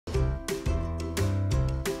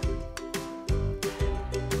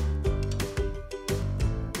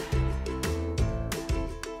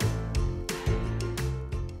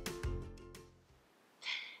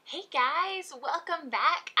guys, welcome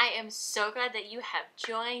back. I am so glad that you have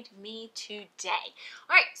joined me today.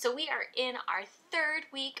 All right, so we are in our third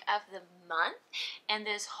week of the month, and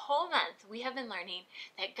this whole month we have been learning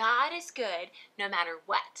that God is good no matter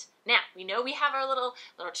what. Now, we know we have our little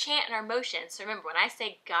chant and our motion, so remember when I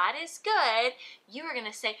say God is good, you are going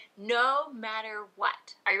to say no matter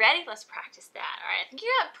what. Are you ready? Let's practice that. All right, I think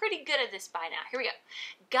you're pretty good at this by now. Here we go.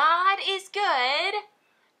 God is good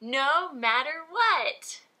no matter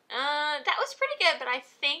what. That was pretty good, but I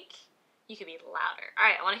think you could be louder. All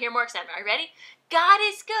right, I want to hear more excitement. Are you ready? God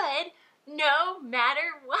is good no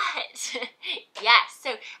matter what. Yes,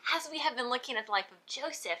 so as we have been looking at the life of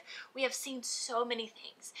Joseph, we have seen so many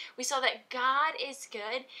things. We saw that God is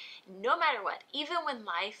good no matter what, even when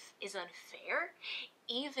life is unfair,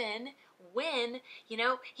 even when,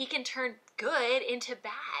 he can turn good into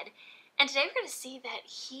bad. And today we're going to see that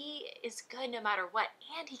he is good no matter what,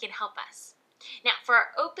 and he can help us. Now, for our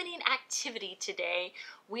opening activity today,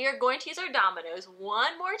 we are going to use our dominoes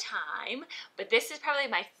one more time, but this is probably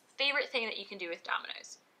my favorite thing that you can do with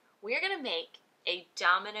dominoes. We are going to make a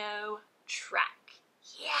domino track.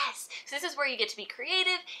 Yes! So this is where you get to be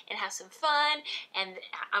creative and have some fun, and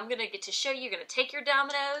I'm going to get to show you. You're going to take your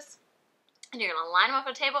dominoes, and you're going to line them up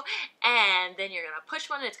on a table, and then you're going to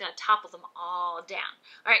push one, and it's going to topple them all down.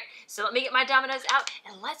 All right, so let me get my dominoes out,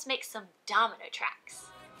 and let's make some domino tracks.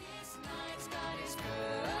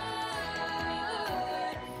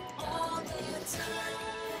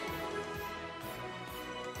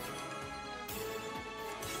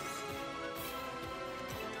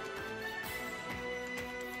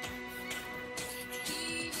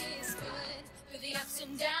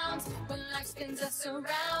 And downs when life spins us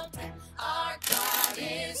around. Our God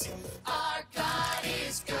is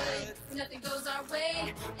good. Nothing goes our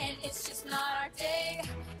way, and it's just not our day.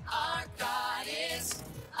 Our God is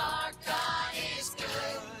good.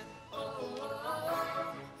 Oh,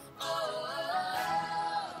 oh, oh, oh,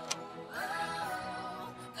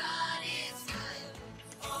 oh, God is good.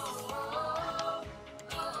 Oh, oh,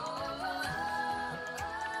 oh, oh.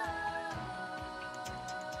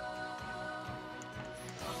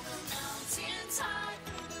 Mountains high,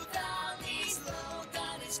 through the valleys low,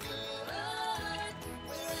 God is good.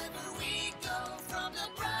 Wherever we go, from the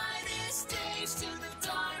brightest days to the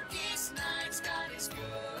darkest nights, God is good.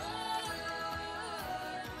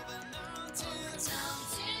 Mountains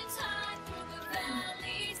high, through the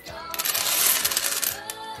valleys go, God is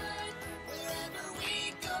good. Wherever we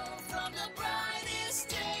go, from the brightest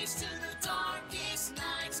days to the darkest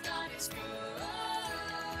nights, God is good.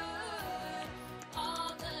 All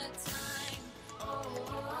the time. Oh,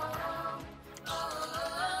 oh, oh,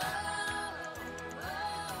 oh,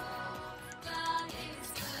 God is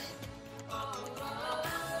good. Oh, oh,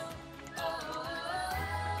 oh,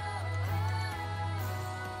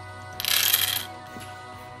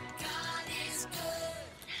 God is good.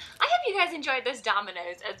 I hope you guys enjoyed those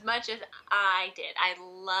dominoes as much as I did. I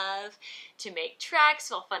love to make tracks,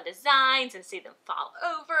 full fun designs, and see them fall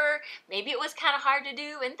over. Maybe it was kind of hard to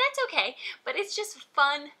do, and that's okay, but it's just a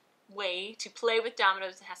fun way to play with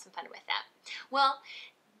dominoes and have some fun with that. Well,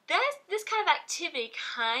 this kind of activity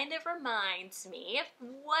kind of reminds me of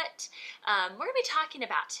what we're going to be talking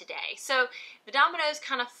about today. So the dominoes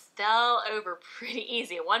kind of fell over pretty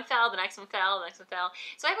easy. One fell, the next one fell, the next one fell.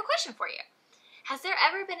 So I have a question for you. Has there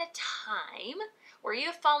ever been a time where you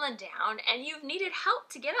have fallen down and you've needed help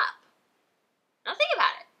to get up? Now think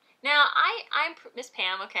about it. Now, I'm Miss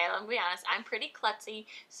Pam, okay, let me be honest, I'm pretty klutzy,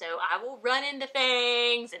 so I will run into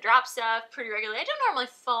things and drop stuff pretty regularly. I don't normally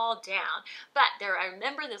fall down, but I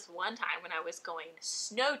remember this one time when I was going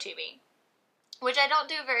snow tubing, which I don't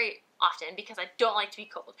do very often because I don't like to be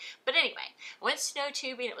cold. But anyway, I went snow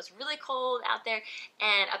tubing, it was really cold out there,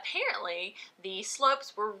 and apparently the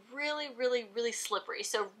slopes were really, really, really slippery,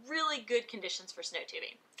 so really good conditions for snow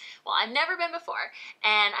tubing. Well, I've never been before,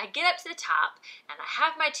 and I get up to the top, and I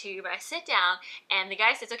have my tube, and I sit down, and the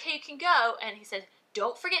guy says, okay, you can go, and he says,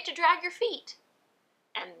 don't forget to drag your feet.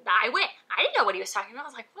 And I went. I didn't know what he was talking about. I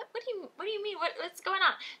was like, what do you mean? What's going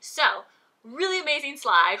on? So, really amazing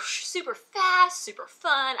slide, super fast, super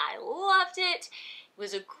fun. I loved it. It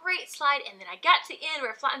was a great slide, and then I got to the end where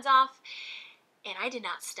it flattens off, and I did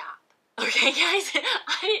not stop. Okay, guys,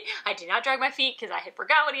 I did not drag my feet because I had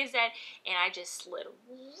forgotten what he had said, and I just slid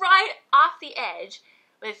right off the edge.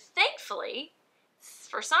 But thankfully,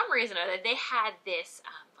 for some reason or other, they had this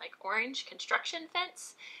like orange construction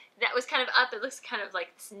fence that was kind of up. It looks kind of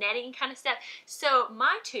like this netting kind of stuff. So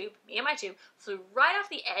my tube, me and my tube, flew right off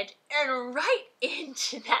the edge and right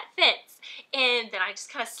into that fence. And then I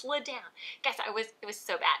just kind of slid down. Guys, it was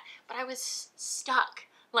so bad. But I was stuck.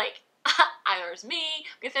 Like, There's me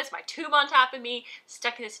with this, my tube on top of me,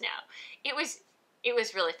 stuck in the snow. It was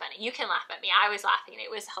really funny. You can laugh at me. I was laughing and it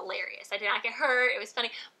was hilarious. I did not get hurt. It was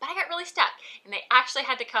funny, but I got really stuck and they actually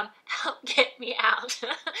had to come help get me out.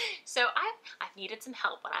 So I've needed some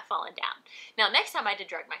help when I've fallen down. Now, next time I did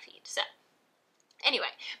drug my feet. So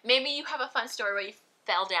anyway, maybe you have a fun story where you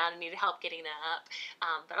fell down and needed help getting up,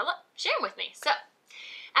 but share them with me. So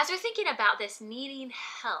as we're thinking about this needing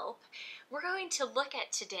help, we're going to look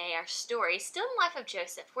at today our story, still in the life of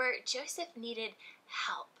Joseph, where Joseph needed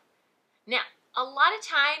help. Now, a lot of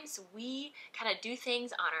times we kind of do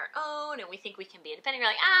things on our own and we think we can be independent. We're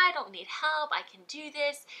like, I don't need help, I can do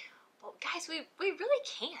this. Well, guys, we really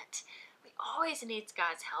can't. We always need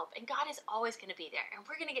God's help, and God is always going to be there. And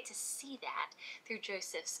we're going to get to see that through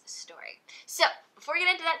Joseph's story. So before we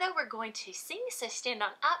get into that, though, we're going to sing. So stand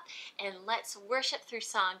on up and let's worship through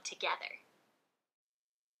song together.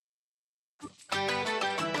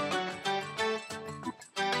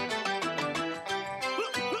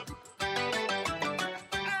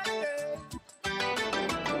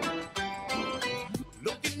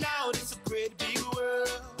 Looking out, it's a great big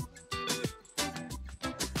world.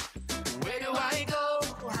 Where do I go?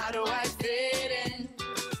 How do I fit in?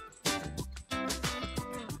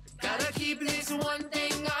 Gotta keep this one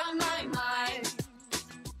thing on my mind.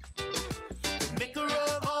 Maker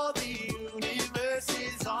of all the universe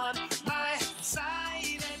is on my side.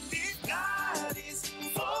 And if God is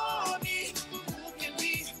for me,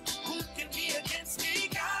 who can be against me?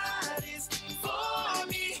 God is for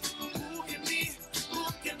me, who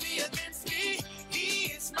can be against me?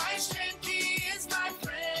 He is my strength, He is my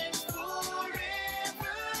friend forever.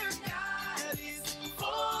 God is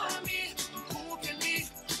for me, who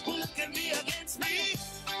can be against me?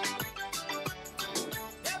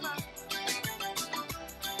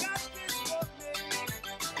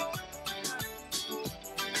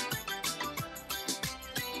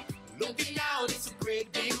 Looking out, it's a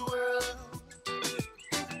great big world.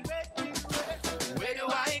 Where do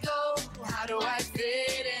I go? How do I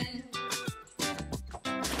fit in?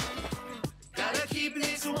 Gotta keep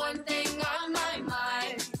this one thing on my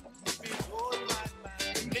mind.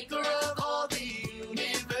 Maker of all the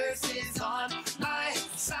universe is on my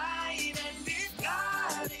side. And if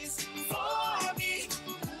God is for me,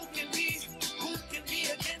 who can be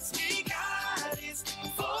against me? God is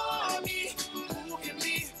for me, who can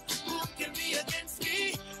be against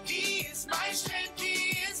me? He is my strength,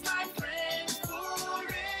 He is my friend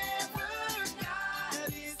forever.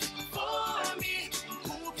 God is for me,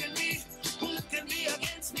 who can be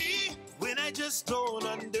against me? When I just don't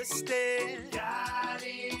understand, God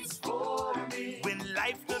is for me. When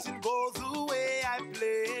life doesn't go the way I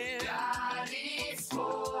planned, God is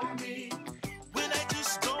for me. When I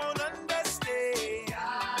just don't understand,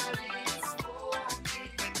 God is for me.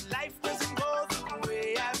 When life doesn't go the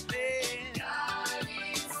way I planned, God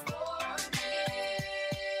is for me.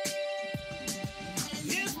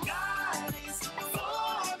 If God is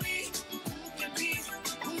for me, who can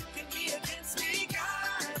be against me?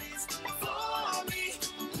 God is for me,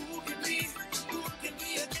 who can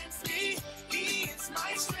be against me? He is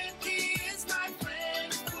my strength, He is my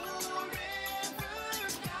friend forever.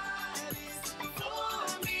 God is for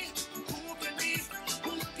me, who can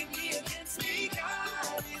be against me?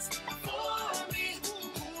 God is for me,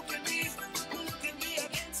 who can be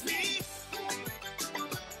against me?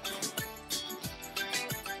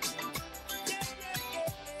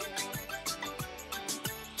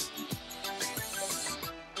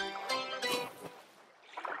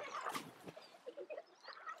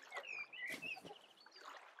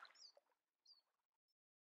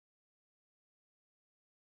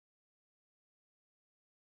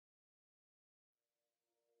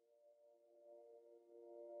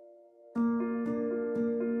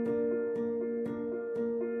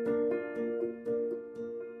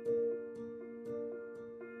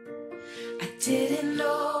 I didn't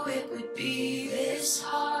know it would be this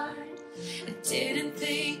hard. I didn't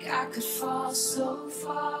think I could fall so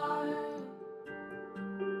far.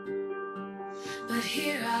 But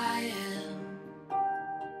here I am.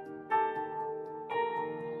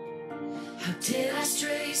 How did I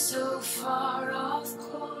stray so far off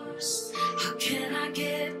course? How can I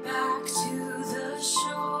get back to the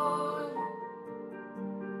shore?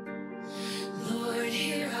 Lord,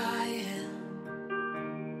 here I am.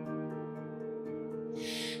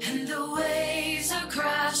 And the waves are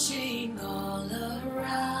crashing all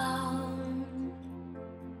around.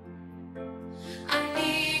 I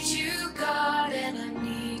need you, God, and I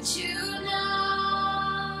need you now.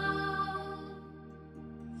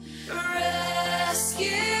 Rescue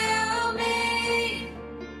me.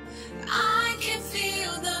 I can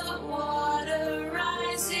feel the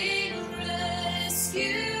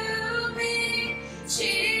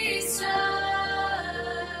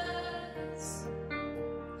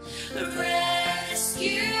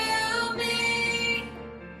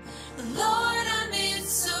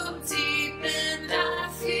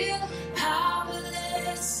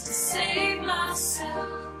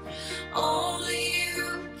myself. Only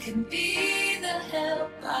you can be the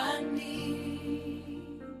help I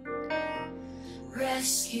need.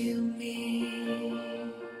 Rescue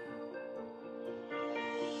me.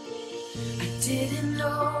 I didn't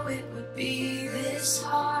know it would be this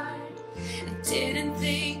hard. I didn't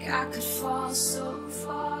think I could fall so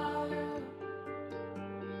far.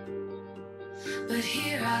 But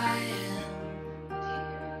here I am.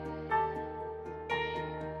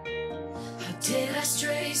 How did I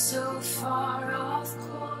stray so far off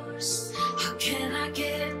course? How can I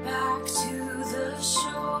get back to the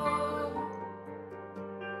shore?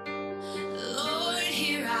 Lord,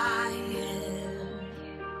 here I am,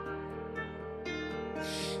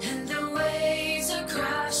 and the waves are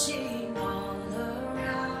crashing all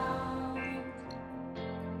around.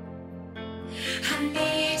 I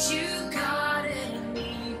need you, God, and I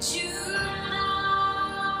need you now.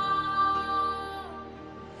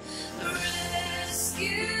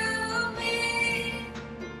 Rescue me.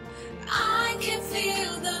 I can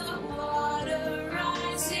feel the water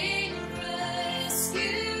rising.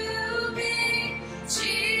 Rescue me,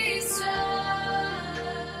 Jesus.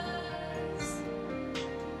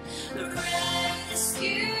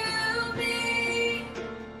 Rescue me.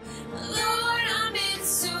 Lord, I'm in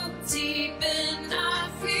so deep and I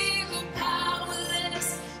feel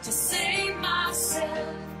powerless to save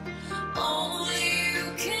myself. Only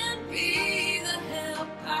you can be the help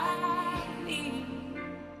I need.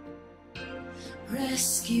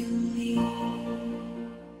 Rescue me.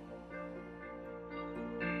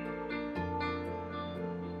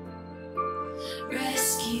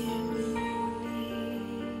 Rescue me.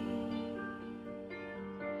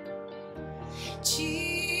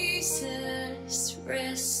 Jesus,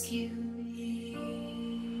 rescue me.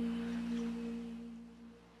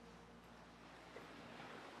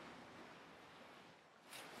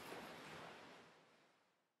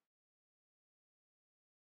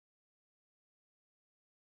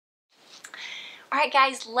 All right,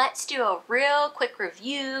 guys, let's do a real quick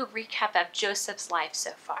review, recap of Joseph's life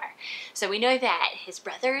so far. So we know that his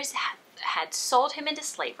brothers had sold him into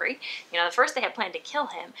slavery. You know, at first they had planned to kill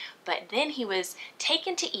him, but then he was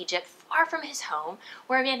taken to Egypt, far from his home,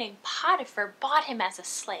 where a man named Potiphar bought him as a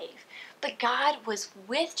slave. But God was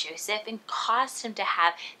with Joseph and caused him to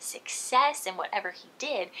have success in whatever he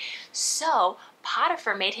did. So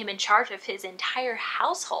Potiphar made him in charge of his entire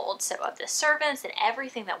household, so of the servants and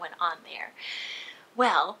everything that went on there.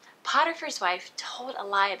 Well, Potiphar's wife told a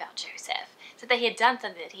lie about Joseph, said that he had done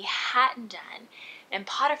something that he hadn't done. And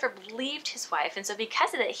Potiphar believed his wife, and so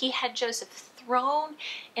because of that, he had Joseph thrown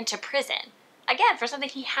into prison, again, for something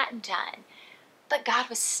he hadn't done. But God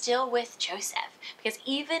was still with Joseph, because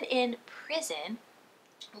even in prison,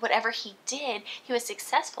 whatever he did, he was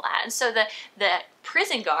successful at. And so the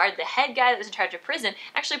prison guard, the head guy that was in charge of prison,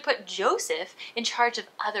 actually put Joseph in charge of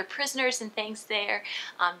other prisoners and things there,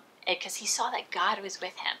 because he saw that God was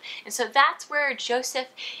with him. And so that's where Joseph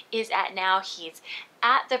is at now. He's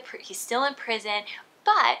still in prison,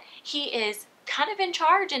 but he is kind of in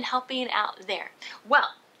charge and helping out there. Well,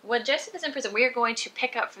 when Joseph is in prison, we are going to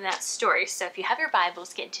pick up from that story. So if you have your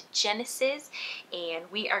Bibles, get into Genesis, and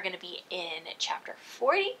we are going to be in chapter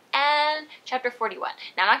 40 and chapter 41.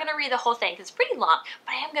 Now, I'm not going to read the whole thing because it's pretty long,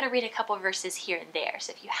 but I am going to read a couple of verses here and there.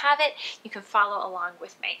 So if you have it, you can follow along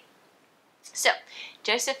with me. So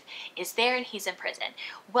Joseph is there and he's in prison.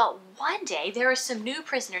 Well, one day there were some new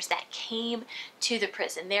prisoners that came to the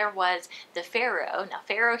prison. There was the Pharaoh. Now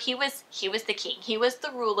Pharaoh, he was the king. He was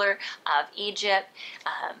the ruler of Egypt.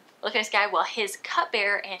 Look at this guy. Well, his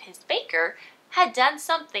cupbearer and his baker had done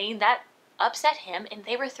something that upset him, and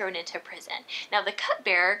they were thrown into prison. Now the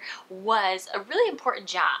cupbearer was a really important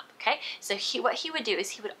job. Okay, so what he would do is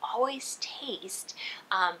he would always taste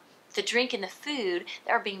the drink and the food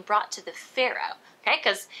that are being brought to the Pharaoh, okay?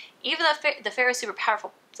 Because even though the Pharaoh is super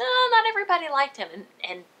powerful, not everybody liked him,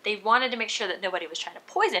 and they wanted to make sure that nobody was trying to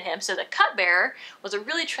poison him. So the cupbearer was a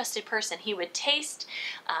really trusted person. He would taste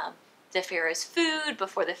the Pharaoh's food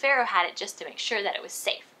before the Pharaoh had it, just to make sure that it was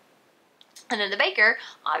safe. And then the baker,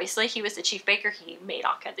 obviously, he was the chief baker. He made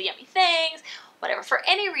all kinds of yummy things, whatever. For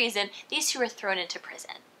any reason, these two were thrown into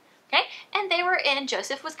prison. Okay, and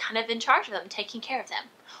Joseph was kind of in charge of them, taking care of them.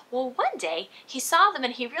 Well, one day he saw them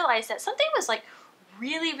and he realized that something was like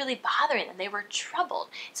really, really bothering them. They were troubled.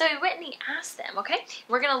 So he went and he asked them, okay?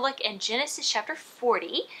 We're going to look in Genesis chapter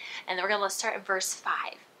 40, and then we're going to start in verse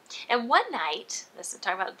 5. And one night, this is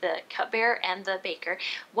talking about the cupbearer and the baker,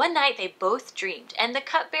 one night they both dreamed, and the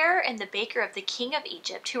cupbearer and the baker of the king of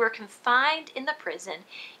Egypt, who were confined in the prison,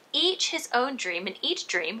 each his own dream, and each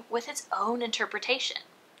dream with its own interpretation,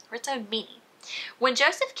 or its own meaning. When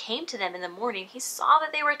Joseph came to them in the morning, he saw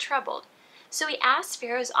that they were troubled. So he asked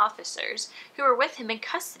Pharaoh's officers, who were with him in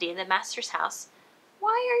custody in the master's house,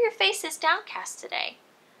 "Why are your faces downcast today?"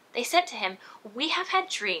 They said to him, "We have had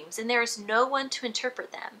dreams, and there is no one to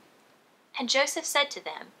interpret them." And Joseph said to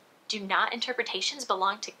them, "Do not interpretations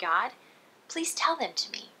belong to God? Please tell them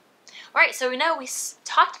to me." All right, so we know we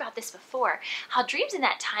talked about this before, how dreams in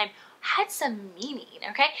that time had some meaning,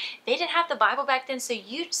 okay? They didn't have the Bible back then, so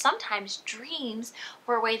sometimes dreams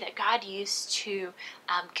were a way that God used to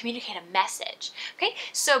communicate a message, okay?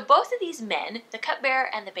 So both of these men, the cupbearer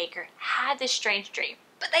and the baker, had this strange dream,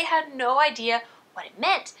 but they had no idea what it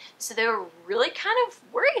meant, so they were really kind of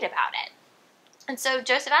worried about it. And so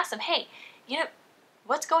Joseph asked them, "Hey,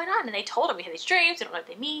 what's going on?" And they told him, "We have these dreams, we don't know what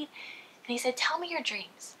they mean." And he said, "Tell me your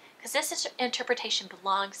dreams, because this interpretation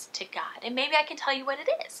belongs to God, and maybe I can tell you what it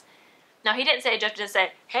is." Now, he didn't say, Joseph didn't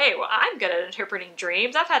say, "Hey, well, I'm good at interpreting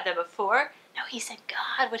dreams. I've had them before." No, he said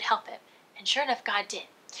God would help him. And sure enough, God did.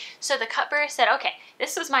 So the cupbearer said, "Okay,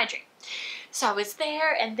 this was my dream. So I was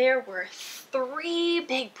there, and there were 3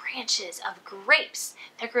 big branches of grapes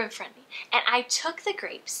that grew in front of me. And I took the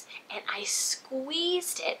grapes, and I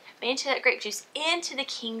squeezed it, into that grape juice, into the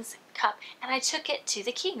king's cup, and I took it to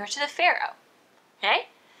the king, or to the Pharaoh." Okay?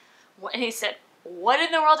 And he said, "What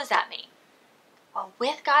in the world does that mean?" Well,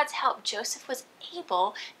 with God's help, Joseph was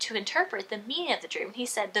able to interpret the meaning of the dream. He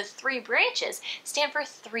said the 3 branches stand for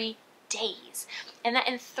 3 days. And that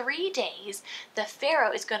in 3 days, the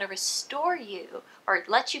Pharaoh is going to restore you, or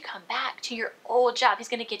let you come back to your old job. He's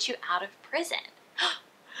going to get you out of prison.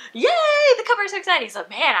 Yay! The cupbearer's so excited. He's like,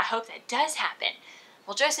 "Man, I hope that does happen."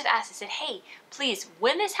 Well, Joseph asked, he said, "Hey, please,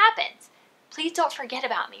 when this happens, please don't forget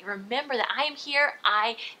about me. Remember that I am here.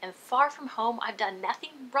 I am far from home. I've done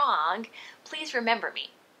nothing wrong. Please remember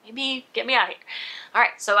me. Maybe get me out of here." All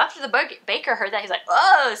right, so after the baker heard that, he's like,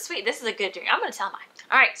 "Oh, sweet, this is a good dream. I'm going to tell mine."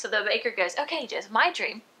 All right, so the baker goes, "Okay, Joseph, my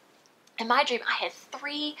dream. In my dream, I had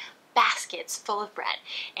 3 baskets full of bread,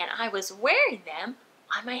 and I was wearing them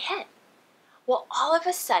on my head. Well, all of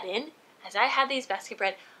a sudden, as I had these baskets of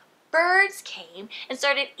bread, birds came and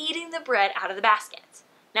started eating the bread out of the baskets."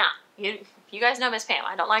 Now, you guys know Miss Pam,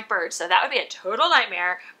 I don't like birds, so that would be a total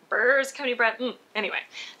nightmare. Birds coming to bread. Anyway,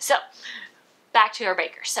 so back to our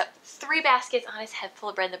baker. So 3 baskets on his head full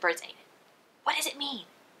of bread, and the birds ate it. What does it mean?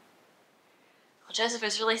 Well, Joseph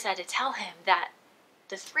was really sad to tell him that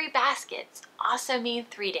the 3 baskets also mean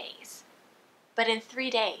 3 days. But in 3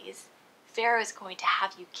 days, Pharaoh is going to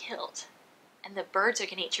have you killed, and the birds are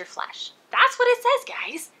going to eat your flesh. That's what it says,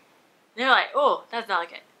 guys. And they're like, "Oh, that's not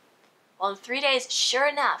good." Well, in 3 days, sure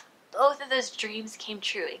enough, both of those dreams came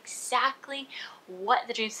true. Exactly what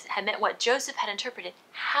the dreams had meant, what Joseph had interpreted,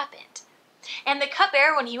 happened. And the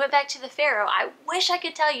cupbearer, when he went back to the Pharaoh, I wish I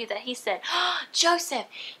could tell you that he said, "Oh, Joseph,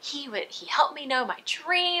 he helped me know my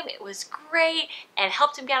dream. It was great," and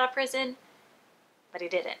helped him get out of prison. But he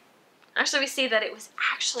didn't. Actually, we see that it was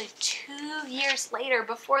actually 2 years later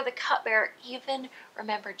before the cupbearer even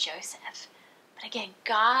remembered Joseph. But again,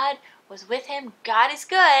 God was with him. God is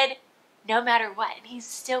good no matter what, and he's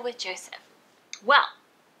still with Joseph. Well,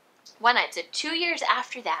 one night, so 2 years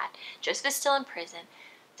after that, Joseph is still in prison.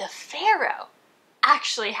 The Pharaoh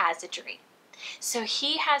actually has a dream. So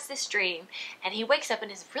he has this dream, and he wakes up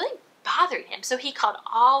and it's really bothering him. So he called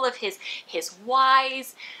all of his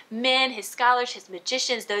wise men, his scholars, his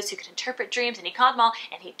magicians, those who could interpret dreams, and he called them all,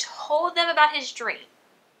 and he told them about his dream.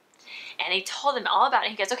 And he told them all about it.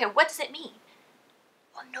 He goes, "Okay, what does it mean?"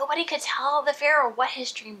 Well, nobody could tell the Pharaoh what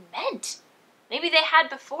his dream meant. Maybe they had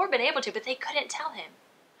before been able to, but they couldn't tell him.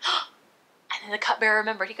 And then the cupbearer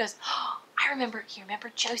remembered. He goes, "Oh, I remember." He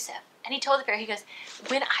remembered Joseph. And he told the Pharaoh, he goes,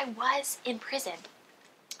 "When I was in prison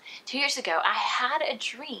 2 years ago, I had a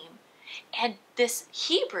dream, and this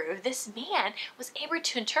Hebrew, this man, was able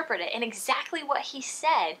to interpret it, and exactly what he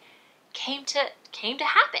said came to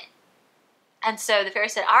happen." And so the Pharaoh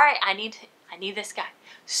said, "All right, I need this guy."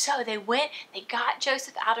 So they went, they got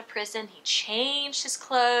Joseph out of prison. He changed his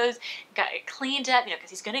clothes, got it cleaned up, because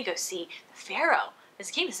he's going to go see the Pharaoh.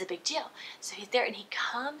 This king, this is a big deal. So he's there, and he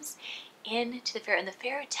comes into the Pharaoh, and the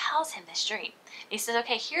Pharaoh tells him this dream. And he says,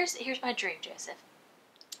 "Okay, here's my dream, Joseph.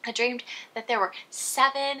 I dreamed that there were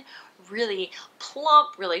 7 really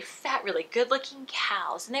plump, really fat, really good-looking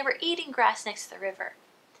cows, and they were eating grass next to the river.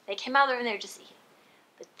 They came out of the river, and they were just eating.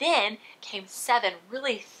 But then came 7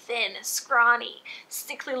 really thin, scrawny,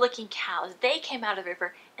 sickly-looking cows. They came out of the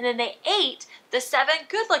river, and then they ate the 7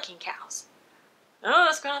 good-looking cows." Oh,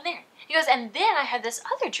 what's going on there? He goes, "And then I had this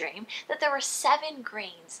other dream that there were 7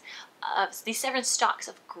 grains, these 7 stalks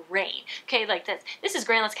of grain." Okay, like this is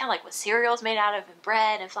grain. That's kind of like what cereal is made out of, and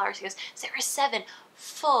bread and flour. He goes, so there were 7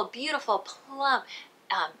 full, beautiful, plump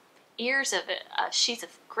ears of sheets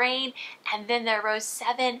of grain, and then there rose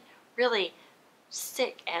 7 really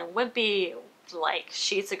sick and wimpy like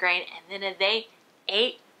sheets of grain, and then they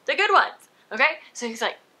ate the good ones. Okay, so he's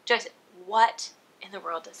like, Joseph, what in the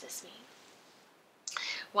world does this mean?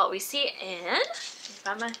 Well, we see in, if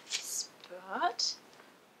I'm a spot,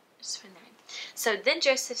 so then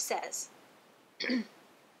Joseph says,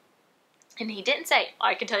 and he didn't say,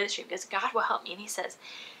 I can tell you this dream because God will help me. And he says,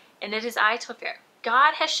 and it is I told Pharaoh,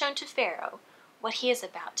 God has shown to Pharaoh what he is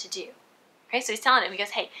about to do. Okay, so he's telling him, he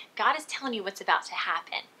goes, hey, God is telling you what's about to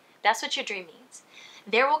happen. That's what your dream means.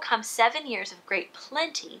 There will come 7 years of great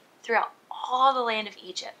plenty throughout all the land of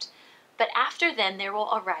Egypt. But after then there will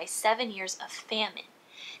arise 7 years of famine,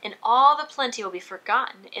 and all the plenty will be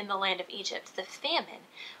forgotten in the land of Egypt. The famine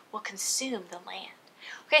will consume the land.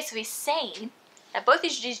 Okay, so he's saying that both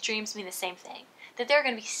these dreams mean the same thing, that there are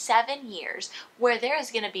going to be 7 years where there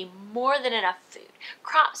is going to be more than enough food.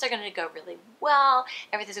 Crops are going to go really well,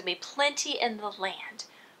 everything's going to be plenty in the land.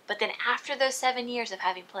 But then after those 7 years of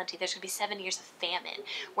having plenty, there's going to be 7 years of famine,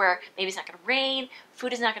 where maybe it's not going to rain,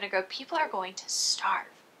 food is not going to grow, people are going to starve.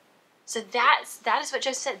 So that is what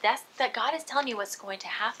Joseph said. That God is telling you what's going to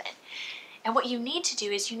happen. And what you need to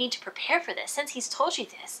do is you need to prepare for this. Since he's told you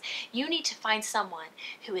this, you need to find someone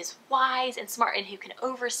who is wise and smart and who can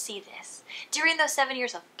oversee this. During those 7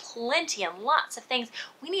 years of plenty and lots of things,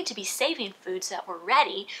 we need to be saving food so that we're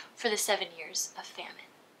ready for the 7 years of famine.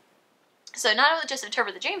 So not only just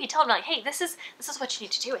interpret the dream, he told him, like, hey, this is what you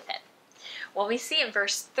need to do with it. Well, we see in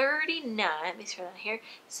verse 39, let me scroll down here, it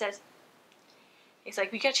says, it's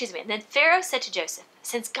like, we got to choose a man. Then Pharaoh said to Joseph,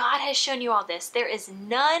 since God has shown you all this, there is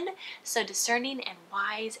none so discerning and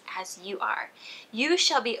wise as you are. You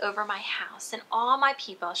shall be over my house, and all my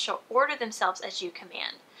people shall order themselves as you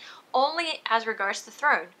command. Only as regards the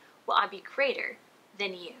throne will I be greater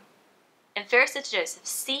than you. And Pharaoh said to Joseph,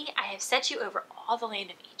 see, I have set you over all the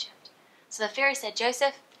land of Egypt. So the Pharaoh said,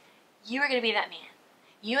 Joseph, you are going to be that man.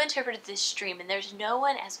 You interpreted this dream, and there's no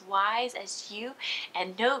one as wise as you,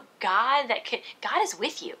 and no God that could. God is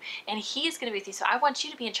with you, and he is going to be with you. So I want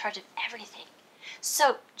you to be in charge of everything.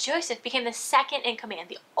 So Joseph became the second in command.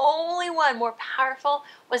 The only one more powerful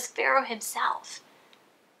was Pharaoh himself.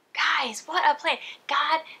 Guys, what a plan.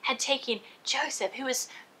 God had taken Joseph, who was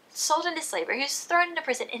sold into slavery, who was thrown into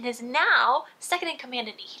prison, and is now second in command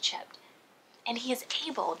in Egypt. And he is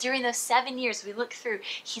able, during those 7 years we look through,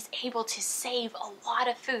 he's able to save a lot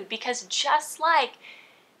of food, because just like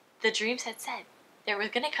the dreams had said, there was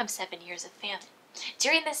going to come 7 years of famine.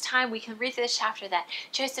 During this time, we can read through this chapter that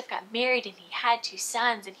Joseph got married and he had 2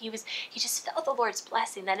 sons, and he just felt the Lord's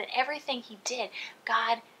blessing, that in everything he did,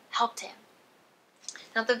 God helped him.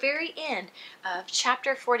 Now at the very end of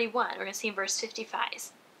chapter 41, we're going to see in verse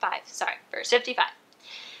 55. Verse 55.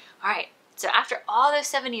 All right. So after all those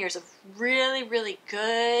 7 years of really, really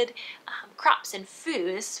good crops and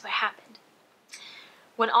food, this is what happened.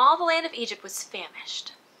 When all the land of Egypt was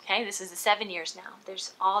famished, okay, this is the 7 years now,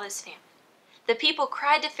 there's all this famine. The people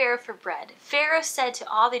cried to Pharaoh for bread. Pharaoh said to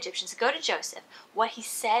all the Egyptians, go to Joseph, what he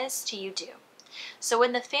says to you do. So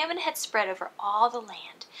when the famine had spread over all the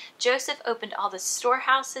land, Joseph opened all the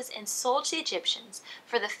storehouses and sold to the Egyptians,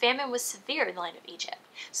 for the famine was severe in the land of Egypt.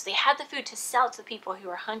 So they had the food to sell to the people who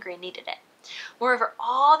were hungry and needed it. Moreover,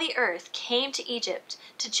 all the earth came to Egypt,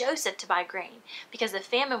 to Joseph, to buy grain, because the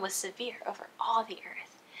famine was severe over all the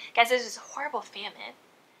earth. Guys, this was a horrible famine.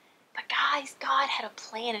 But guys, God had a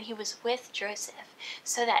plan, and he was with Joseph,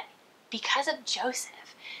 so that because of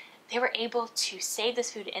Joseph, they were able to save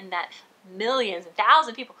this food, and that millions and thousands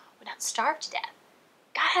of people would not starve to death.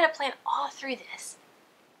 God had a plan all through this.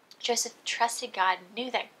 Joseph trusted God, knew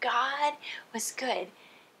that God was good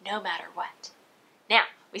no matter what. Now,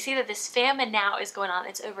 we see that this famine now is going on.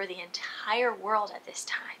 It's over the entire world at this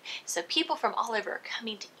time. So people from all over are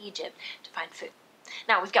coming to Egypt to find food.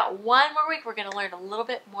 Now, we've got one more week. We're going to learn a little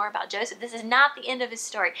bit more about Joseph. This is not the end of his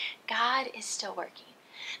story. God is still working.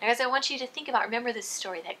 Now, guys, I want you to think about, remember this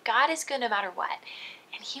story, that God is good no matter what,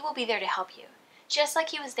 and he will be there to help you. Just like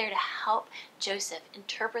he was there to help Joseph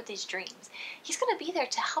interpret these dreams, he's going to be there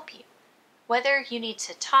to help you. Whether you need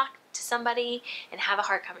to talk to somebody and have a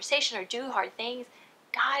hard conversation or do hard things,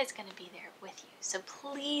 God is going to be there with you. So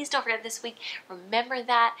please don't forget this week. Remember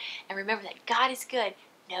that, and remember that God is good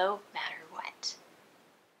no matter what.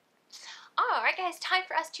 All right, guys, time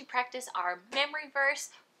for us to practice our memory verse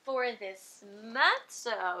for this month.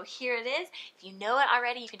 So here it is. If you know it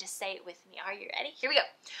already, you can just say it with me. Are you ready? Here we go.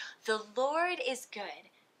 The Lord is good,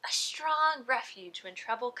 a strong refuge when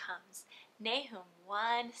trouble comes. Nahum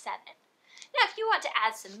 1:7. Now, if you want to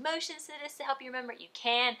add some motions to this to help you remember, you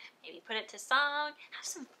can. Maybe put it to song, have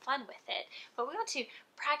some fun with it. But we want to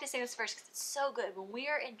practice this verse because it's so good. When we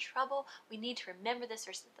are in trouble, we need to remember this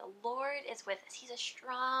verse that the Lord is with us. He's a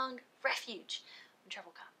strong refuge when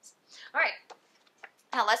trouble comes. All right.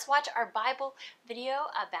 Now let's watch our Bible video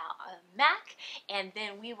about Mac, and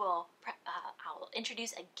then we will. I'll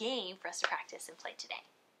introduce a game for us to practice and play today.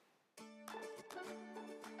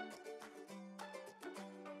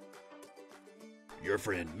 Your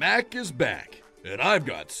friend Mac is back, and I've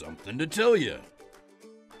got something to tell you.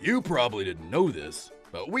 You probably didn't know this,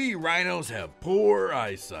 but we rhinos have poor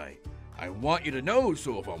eyesight. I want you to know,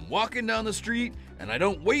 so if I'm walking down the street and I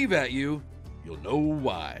don't wave at you, you'll know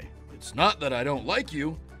why. It's not that I don't like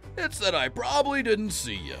you, it's that I probably didn't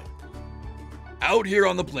see you. Out here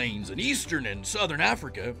on the plains in eastern and southern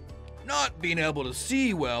Africa, not being able to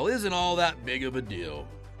see well isn't all that big of a deal.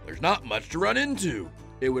 There's not much to run into.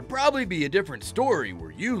 It would probably be a different story where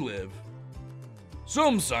you live.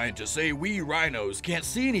 Some scientists say we rhinos can't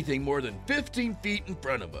see anything more than 15 feet in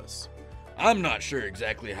front of us. I'm not sure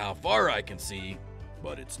exactly how far I can see,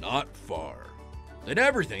 but it's not far. Then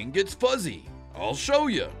everything gets fuzzy. I'll show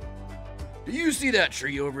you. Do you see that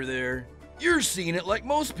tree over there? You're seeing it like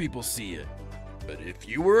most people see it. But if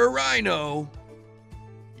you were a rhino,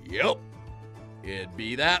 yep, it'd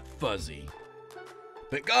be that fuzzy.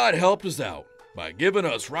 But God helped us out by giving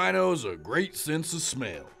us rhinos a great sense of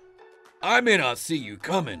smell. I may not see you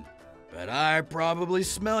coming, but I probably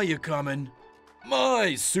smell you coming.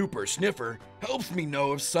 My super sniffer helps me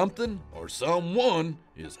know if something or someone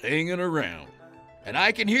is hanging around. And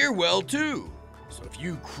I can hear well too. So if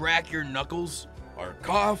you crack your knuckles, or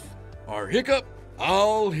cough, or hiccup,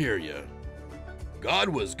 I'll hear you. God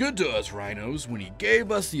was good to us rhinos when He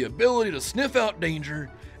gave us the ability to sniff out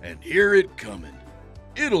danger and hear it coming.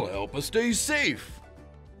 It'll help us stay safe.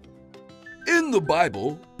 In the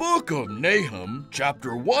Bible, Book of Nahum,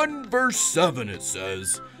 chapter 1, verse 7, it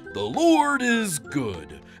says, "The Lord is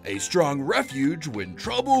good, a strong refuge when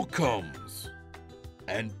trouble comes."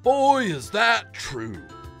 And boy, is that true.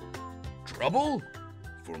 Trouble?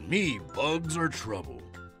 For me, bugs are trouble.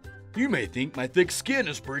 You may think my thick skin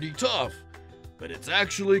is pretty tough, but it's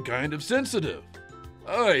actually kind of sensitive.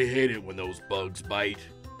 I hate it when those bugs bite.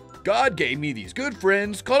 God gave me these good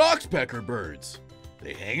friends called oxpecker birds.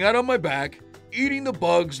 They hang out on my back, eating the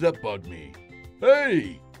bugs that bug me.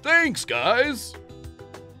 Hey, thanks, guys!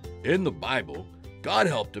 In the Bible, God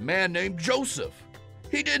helped a man named Joseph.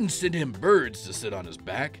 He didn't send him birds to sit on his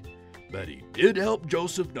back, but He did help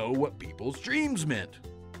Joseph know what people's dreams meant.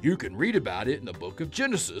 You can read about it in the book of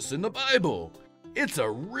Genesis in the Bible. It's a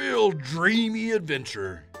real dreamy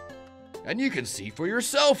adventure. And you can see for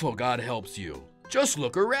yourself how God helps you. Just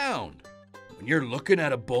look around. When you're looking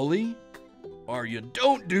at a bully, or you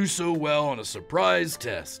don't do so well on a surprise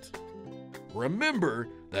test, remember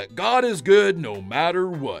that God is good no matter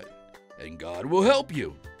what, and God will help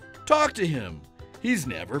you. Talk to Him. He's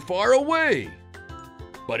never far away.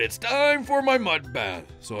 But it's time for my mud bath,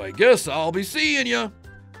 so I guess I'll be seeing you.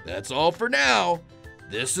 That's all for now.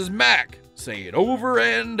 This is Mac saying over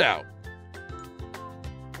and out.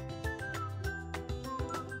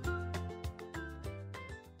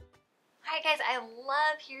 Alright guys, I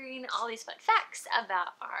love hearing all these fun facts about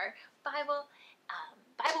our Bible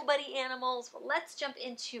buddy animals. Well, let's jump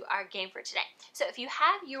into our game for today. So if you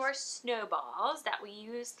have your snowballs that we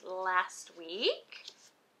used last week,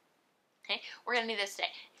 okay, we're going to do this today.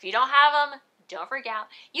 If you don't have them, don't freak out.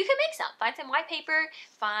 You can make some. Find some white paper,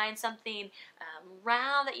 find something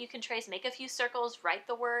round that you can trace, make a few circles, write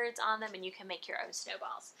the words on them, and you can make your own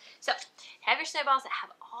snowballs. So have your snowballs that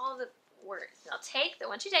have all the words. Now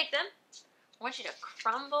once you take them, I want you to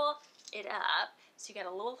crumble it up so you got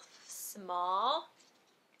a little small,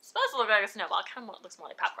 it's supposed to look like a snowball, kind of looks more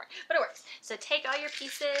like popcorn, but it works. So take all your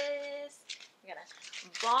pieces, you're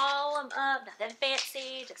gonna ball them up, nothing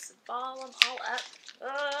fancy, just ball them all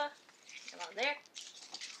up. Come on there.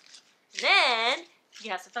 Then you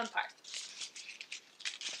can have some fun parts.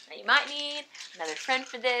 Now you might need another friend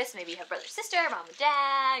for this. Maybe you have brother, sister, mom and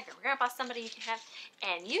dad, grandma, grandpa, somebody you can have,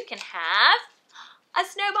 and you can have a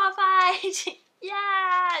snowball fight.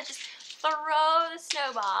 Yeah, just throw the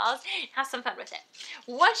snowballs, have some fun with it.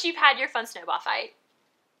 Once you've had your fun snowball fight,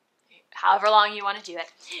 however long you want to do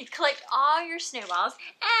it, collect all your snowballs,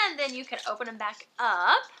 and then you can open them back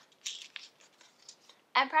up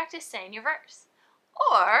and practice saying your verse.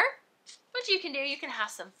 Or what you can do, you can have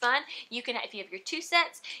some fun. You can, if you have your two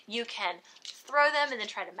sets, you can throw them and then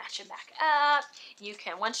try to match them back up. You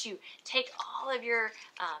can, once you take all of your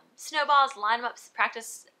snowballs, line them up,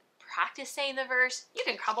 practice practice saying the verse, you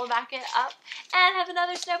can crumble back it up and have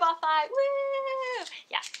another snowball fight. Woo!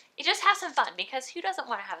 Yeah, you just have some fun, because who doesn't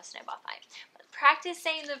want to have a snowball fight? But practice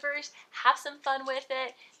saying the verse, have some fun with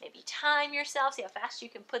it, maybe time yourself, see how fast you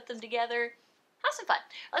can put them together. Have some fun.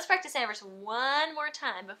 Let's practice saying the verse one more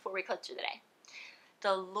time before we close through the day.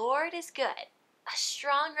 The Lord is good, a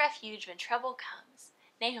strong refuge when trouble comes.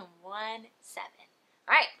 Nahum 1:7.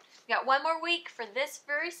 All right, we got one more week for this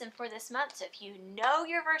verse and for this month. So if you know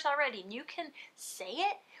your verse already and you can say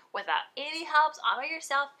it without any helps all by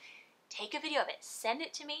yourself, take a video of it, send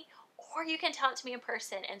it to me, or you can tell it to me in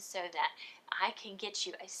person, and so that I can get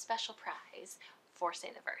you a special prize for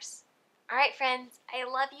saying the verse. All right, friends, I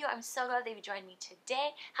love you. I'm so glad that you joined me today.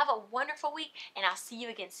 Have a wonderful week, and I'll see you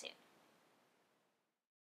again soon.